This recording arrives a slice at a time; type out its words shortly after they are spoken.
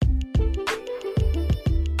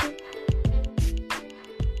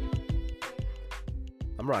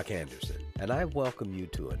Rock Anderson, and I welcome you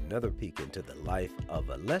to another peek into the life of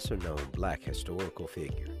a lesser-known Black historical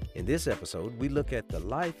figure. In this episode, we look at the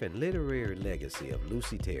life and literary legacy of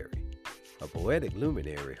Lucy Terry, a poetic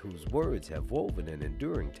luminary whose words have woven an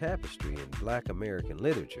enduring tapestry in Black American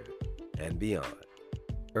literature and beyond.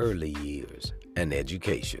 Early years and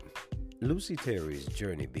education. Lucy Terry's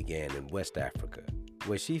journey began in West Africa,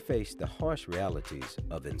 where she faced the harsh realities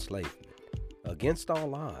of enslavement. Against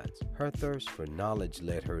all odds, her thirst for knowledge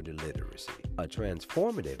led her to literacy, a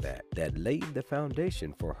transformative act that laid the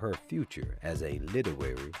foundation for her future as a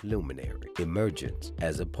literary luminary. Emergence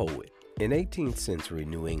as a poet. In 18th century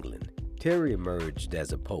New England, Terry emerged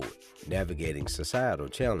as a poet, navigating societal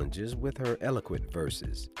challenges with her eloquent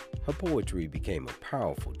verses. Her poetry became a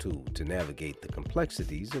powerful tool to navigate the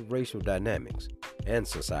complexities of racial dynamics and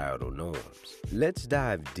societal norms. Let's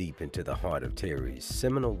dive deep into the heart of Terry's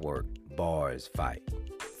seminal work, Bars Fight.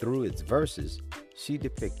 Through its verses, she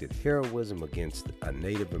depicted heroism against a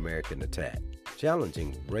Native American attack,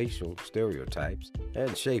 challenging racial stereotypes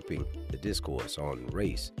and shaping the discourse on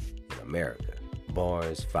race in America.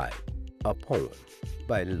 Bars Fight, a poem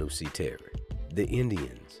by Lucy Terry. The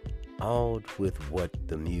Indians, awed with what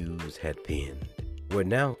the muse had penned, were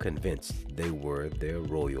now convinced they were their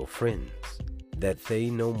royal friends, that they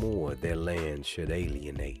no more their land should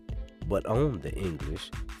alienate, but own the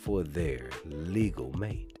English for their legal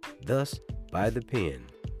mate. Thus, by the pen,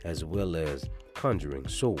 as well as conjuring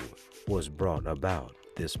sword, was brought about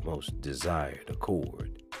this most desired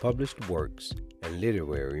accord. Published works and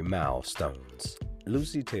literary milestones.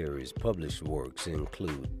 Lucy Terry's published works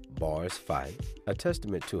include Bars Fight, a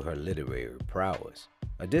testament to her literary prowess.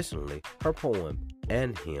 Additionally, her poem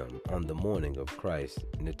and hymn on the morning of Christ's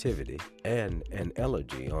nativity and an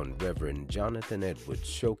elegy on Reverend Jonathan Edwards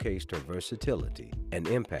showcased her versatility and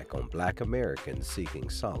impact on Black Americans seeking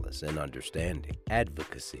solace and understanding,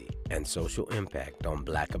 advocacy, and social impact on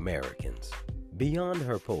Black Americans. Beyond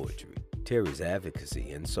her poetry, Terry's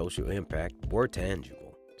advocacy and social impact were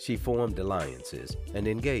tangible. She formed alliances and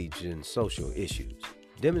engaged in social issues,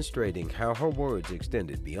 demonstrating how her words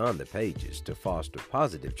extended beyond the pages to foster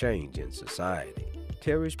positive change in society.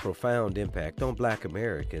 Terry's profound impact on Black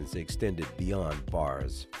Americans extended beyond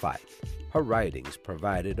Bars Fight. Her writings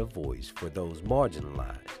provided a voice for those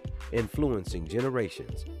marginalized, influencing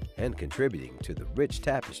generations and contributing to the rich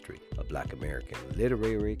tapestry of Black American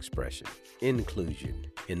literary expression. Inclusion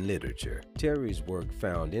in literature. Terry's work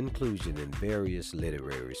found inclusion in various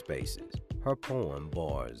literary spaces. Her poem,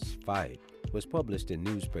 Bars Fight, was published in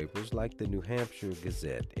newspapers like the New Hampshire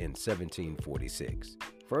Gazette in 1746.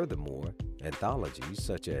 Furthermore, anthologies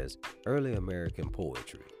such as Early American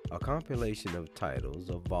Poetry, a compilation of titles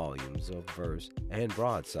of volumes of verse and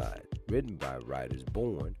broadside written by writers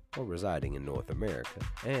born or residing in North America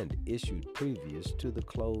and issued previous to the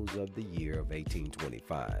close of the year of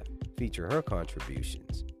 1825, feature her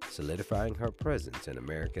contributions, solidifying her presence in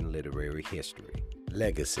American literary history.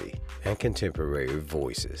 Legacy and contemporary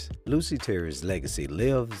voices. Lucy Terry's legacy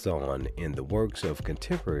lives on in the works of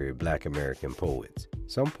contemporary Black American poets.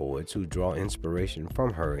 Some poets who draw inspiration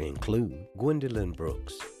from her include Gwendolyn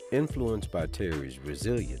Brooks. Influenced by Terry's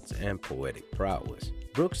resilience and poetic prowess,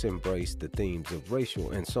 Brooks embraced the themes of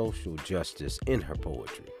racial and social justice in her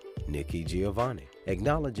poetry. Nikki Giovanni.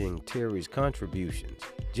 Acknowledging Terry's contributions,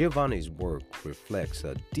 Giovanni's work reflects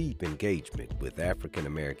a deep engagement with African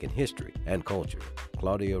American history and culture.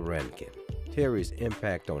 Claudia Rankin. Terry's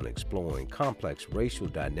impact on exploring complex racial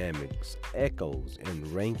dynamics echoes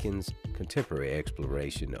in Rankin's contemporary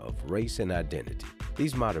exploration of race and identity.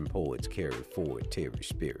 These modern poets carry forward Terry's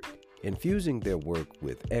spirit, infusing their work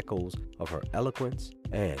with echoes of her eloquence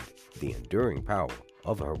and the enduring power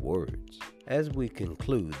of her words. As we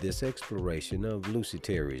conclude this exploration of Lucy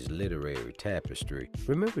Terry's literary tapestry,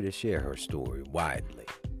 remember to share her story widely,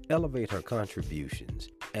 elevate her contributions,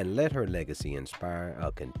 and let her legacy inspire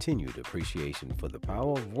a continued appreciation for the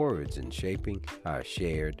power of words in shaping our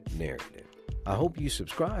shared narrative. I hope you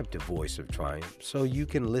subscribe to Voice of Triumph so you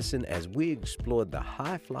can listen as we explore the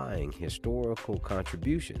high-flying historical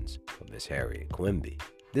contributions of Miss Harriet Quimby.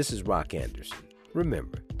 This is Rock Anderson.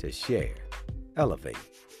 Remember to share, elevate,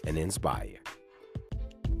 and inspire.